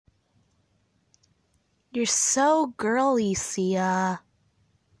You're so girly, Sia.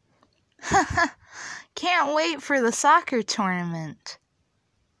 Can't wait for the soccer tournament.